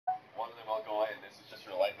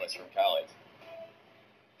effortless from Khaled.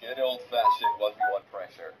 Good old-fashioned 1v1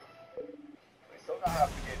 pressure. We still got half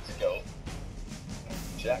the game to go.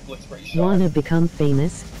 Jack looks pretty sharp. Wanna become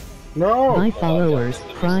famous? No! My followers,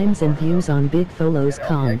 crimes and views on Big Follows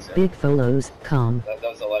com. Big Follows com. That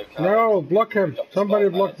does allow Khaled. No, block him. Somebody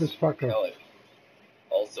block this fucker. Khaled.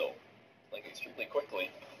 Also, like extremely quickly.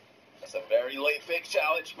 That's a very late fake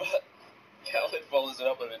challenge, but Khaled follows it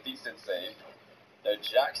up with a decent save. Now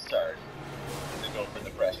Jack's turn to go for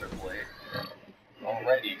the pressure play.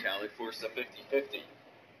 Already, Khaled forced a 50-50.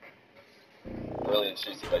 Brilliant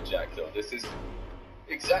shooting by Jack, though. This is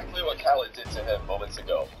exactly what Khaled did to him moments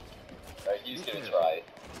ago. Now he's going to try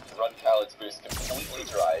to run Khaled's boost completely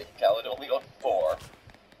dry. Khaled only on 4.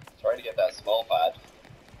 Trying to get that small pad.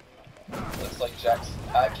 Looks like Jack's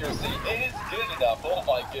accuracy is good enough. Oh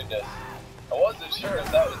my goodness. I wasn't sure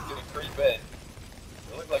if that was going to creep in.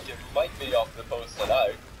 It looked like it might be off the post and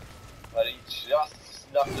out. But he just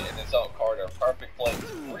snuck it in the top corner. Perfect play.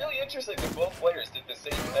 Really interesting that both players did the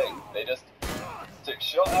same thing. They just took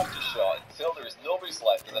shot after shot until there was no boost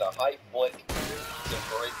left, and then a high flick to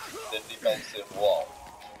break the defensive wall.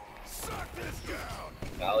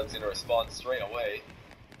 Khaled's going to respond straight away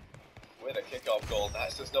with a kickoff goal.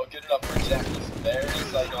 That's just not good enough for Jack. He's very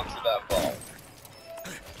side onto that ball.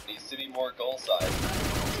 Needs to be more goal side.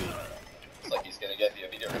 Looks like he's going to get the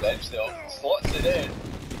immediate revenge though. Slots it in.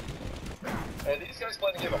 And these guys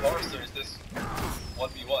playing the game of horse. There's this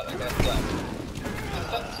 1v1 against that.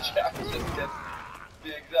 Jack just gets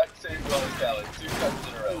the exact same goal as Khaled 2 times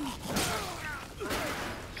in a row.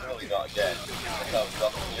 Surely not again. That was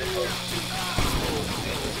off the near post.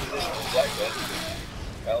 Position for Jack then.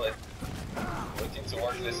 Khaled looking to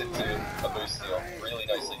work this into a boost steal. Really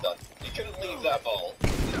nicely done. He couldn't leave that ball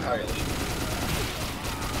entirely.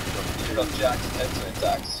 Cleared up Jack's head-to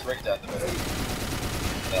attack straight down the middle.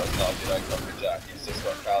 That was not a good outcome for Jack. He's just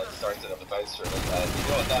got Khaled started on the bounce driven, and you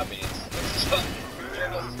know what that means. It's just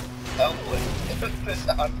helpless if this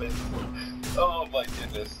happens. Oh my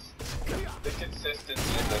goodness. The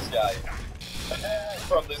consistency of this guy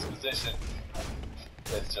from this position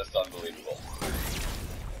is just unbelievable.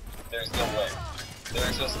 There's no way.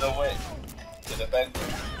 There's just no way to defend him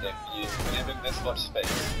if you give him this much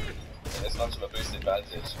space and this much of a boost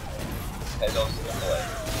advantage. Head on to the play.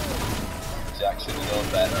 Jack should have known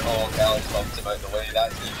better. Oh, Khaled bumped him out the way.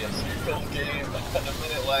 That's the full game. And a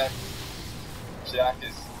minute left. Jack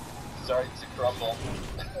is starting to crumble.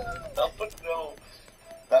 Oh no.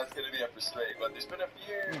 That's going to be a frustrating one. There's been a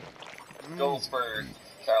few goals for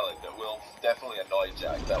Khaled that will definitely annoy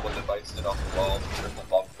Jack. That one that bounced it off the wall. Triple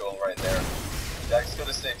bump goal right there. Jack's going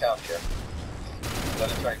to stay calm here. He's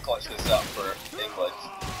going to try and clutch this up for England.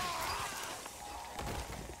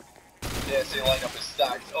 The SA lineup is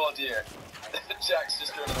stacked. Oh dear. Jack's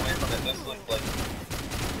just driven away from it. This looked like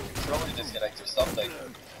controller disconnect or something.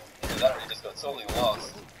 Because that really just got totally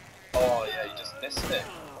lost. Oh yeah, he just missed it.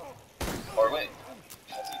 Or wait,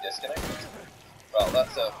 has he disconnected? Well,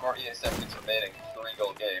 that's 48 seconds remaining,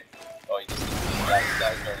 3-goal game. Oh, he just missed that.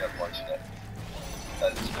 That is very unfortunate.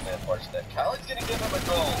 That is extremely unfortunate. Khaled's gonna give him a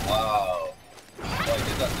goal. Wow. Oh, he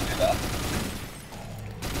did have to do that.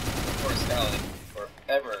 Of course, Khaled,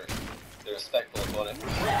 forever the respectful opponent.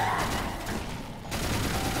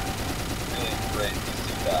 Really great to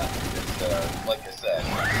see that, because, like I said,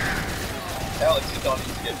 Khaled did not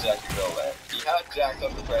need to give Jack a goal there. He had Jack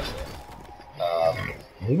under pressure.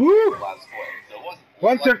 Last play, so it wasn't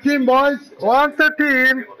 113, boys!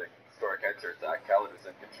 113! Able to score a counter attack. Khaled is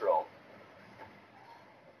in control.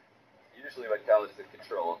 Usually, when Khaled is in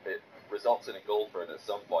control, it results in a goal for it at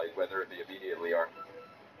some point, whether it be immediately or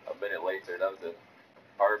a minute later. That was a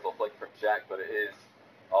powerful flick from Jack, but it is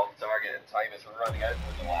on target and time is running out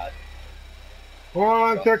for the lad.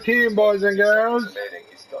 113, boys and girls.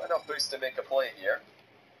 He's got enough boost to make a play here.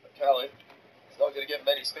 But Khaled is not going to give him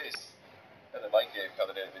any space. And the mind game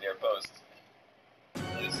coming in the near post.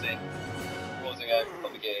 Lucy closing out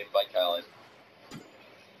of the game by Khaled.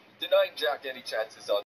 Denying Jack any chances on